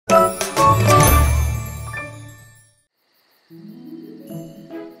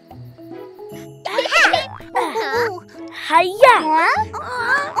Hi-ya!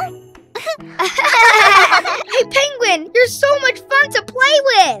 Hey, Penguin, you're so much fun to play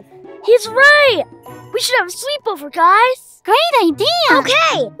with! He's right! We should have a sleepover, guys! Great idea!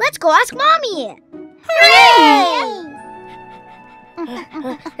 Okay, let's go ask Mommy! Hooray!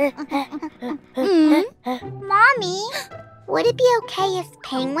 Mommy, would it be okay if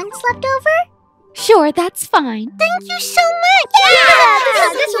Penguin slept over? Sure, that's fine. Thank you so much! Yeah,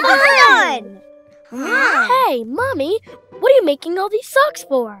 this will be fun! Hey, Mommy, what are you making all these socks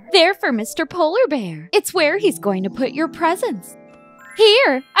for? They're for Mr. Polar Bear. It's where he's going to put your presents.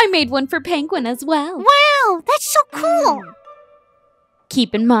 Here, I made one for Penguin as well. Wow, that's so cool!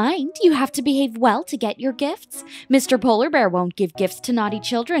 Keep in mind, you have to behave well to get your gifts. Mr. Polar Bear won't give gifts to naughty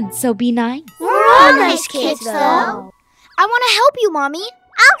children, so be nice. We're all nice kids, though. I want to help you, Mommy.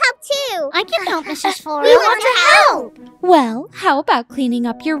 I'll help too. I can help, Mrs. Flora. We want to help! Well, how about cleaning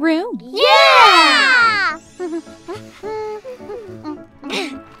up your room? Yeah!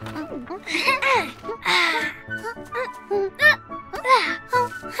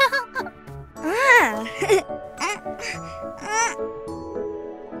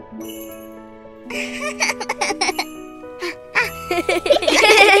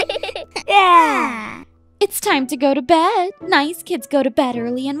 Yeah! It's time to go to bed. Nice kids go to bed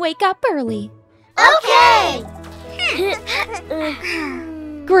early and wake up early. Okay!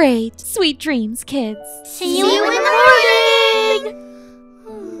 Great. Sweet dreams, kids. See you in the morning!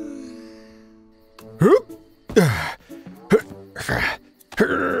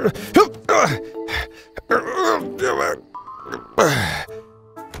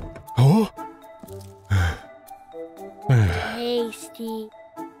 Oh? Tasty.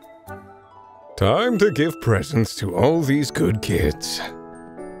 Time to give presents to all these good kids.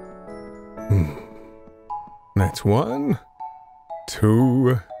 That's 1,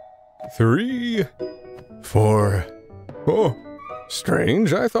 2, 3, 4. Oh,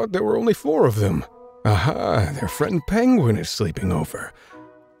 strange. I thought there were only 4 of them. Aha, their friend Penguin is sleeping over.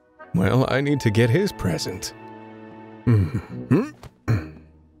 Well, I need to get his present.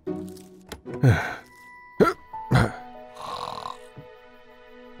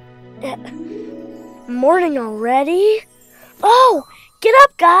 Morning already? Oh, get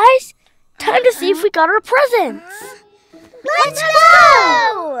up, guys! Time to see if we got our presents! Let's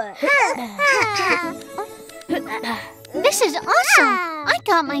go! This is awesome. I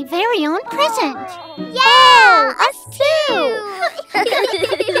got my very own present. Yeah! Us too!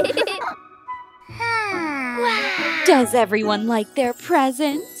 Does everyone like their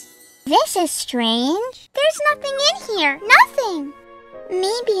present? This is strange. There's nothing in here. Nothing.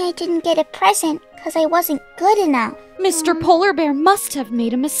 Maybe I didn't get a present because I wasn't good enough. Mr. Polar Bear must have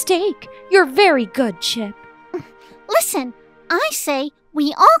made a mistake. You're very good, Chip. Listen, I say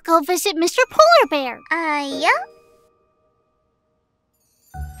we all go visit Mr. Polar Bear. Yeah?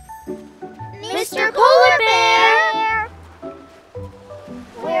 Mr. Polar Bear!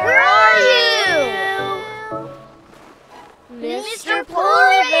 Where are you? Mr.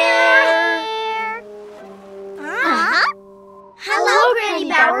 Polar Bear! Hello, Granny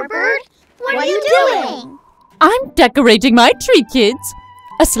Bowerbird. What are you doing? I'm decorating my tree, kids.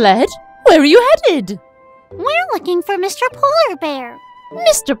 A sled? Where are you headed? We're looking for Mr. Polar Bear.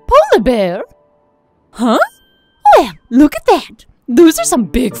 Mr. Polar Bear? Huh? Well, look at that. Those are some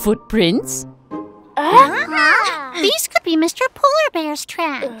big footprints. These could be Mr. Polar Bear's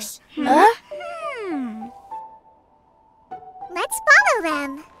tracks. Let's follow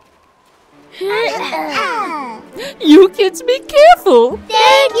them. You kids be careful.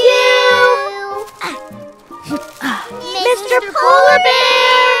 Thank you! Mr. Polar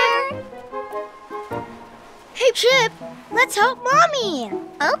Bear! Hey, Chip, let's help Mommy.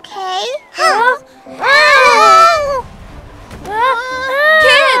 Okay.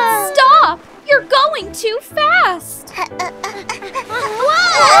 Kids, stop! You're going too fast.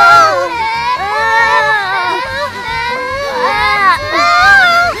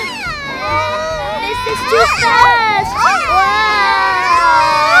 This is too fast!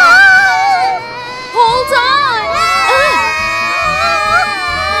 Hold on!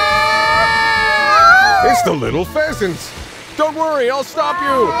 It's the little pheasants. Don't worry, I'll stop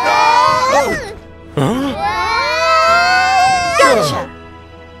you. Huh? Gotcha!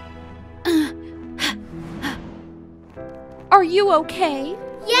 Are you okay?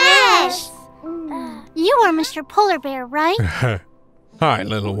 Yes! You are Mr. Polar Bear, right? Hi,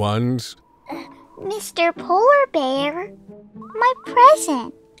 little ones. Mr. Polar Bear, my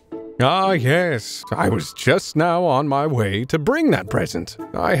present. Ah, yes. I was just now on my way to bring that present.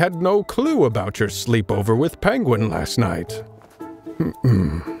 I had no clue about your sleepover with Penguin last night.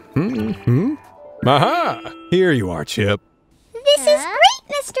 Aha! Here you are, Chip. This is great,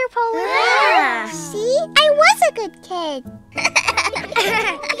 Mr. Polar Bear. See? I was a good kid.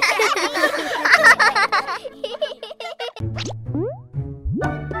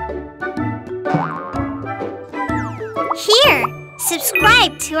 Here,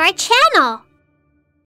 subscribe to our channel.